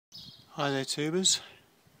Hi there tubers,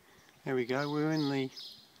 there we go, we're in the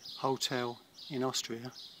hotel in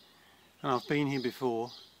Austria and I've been here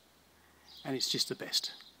before and it's just the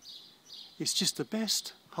best. It's just the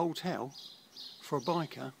best hotel for a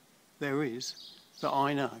biker there is that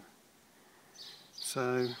I know.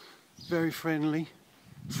 So very friendly,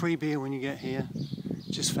 free beer when you get here,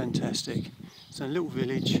 just fantastic. It's a little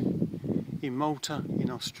village in Malta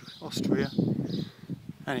in Austria.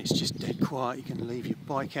 And it's just dead quiet. You can leave your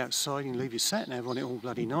bike outside, you can leave your sat-nav on it all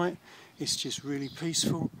bloody night. It's just really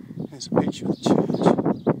peaceful. There's a picture of the church.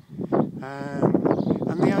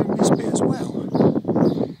 And they own this bit as well.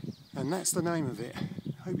 And that's the name of it.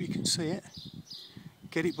 Hope you can see it.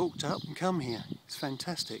 Get it booked up and come here. It's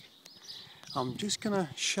fantastic. I'm just going to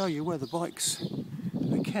show you where the bikes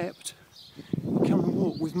are kept. Come and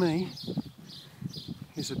walk with me.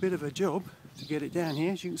 It's a bit of a job to get it down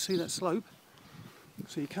here. As you can see that slope.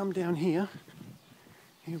 So you come down here,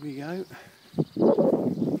 here we go,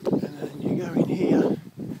 and then you go in here.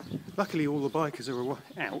 Luckily all the bikers are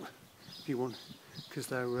out, if you want, because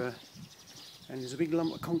they're, and there's a big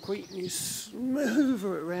lump of concrete, and you move it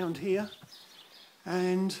around here,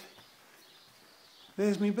 and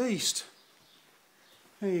there's me beast.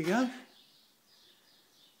 There you go.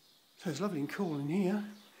 So it's lovely and cool in here,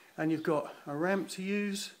 and you've got a ramp to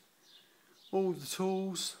use. All the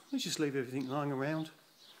tools, let's just leave everything lying around.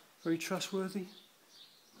 Very trustworthy.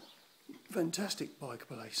 Fantastic bike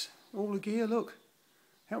place. All the gear, look.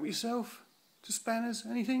 Help yourself to spanners,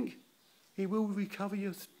 anything. He will recover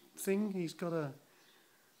your thing. He's got a,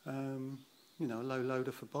 you know, a low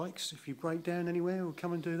loader for bikes. If you break down anywhere, he'll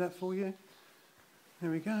come and do that for you.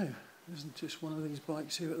 There we go. There's just one of these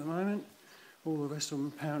bikes here at the moment. All the rest of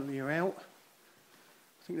them apparently are out.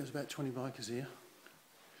 I think there's about 20 bikers here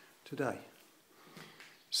today.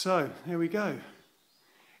 So, there we go.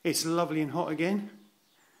 It's lovely and hot again.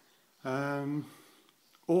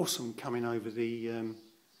 Awesome coming over the,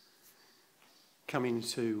 coming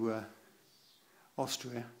to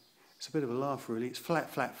Austria. It's a bit of a laugh really. It's flat,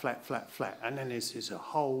 flat, flat, flat, flat. And then there's a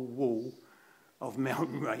whole wall of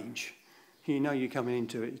mountain range. You know you're coming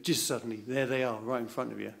into it. Just suddenly, there they are, right in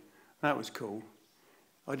front of you. That was cool.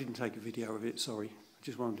 I didn't take a video of it, sorry. I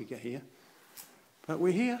just wanted to get here. But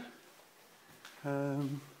we're here.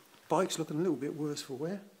 Bike's looking a little bit worse for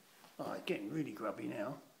wear. Oh, it's getting really grubby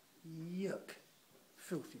now. Yuck.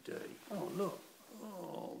 Filthy dirty. Oh, look.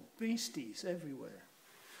 Oh, beasties everywhere.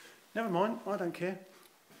 Never mind, I don't care.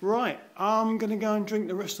 Right, I'm going to go and drink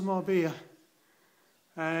the rest of my beer.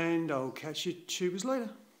 And I'll catch you tubers later.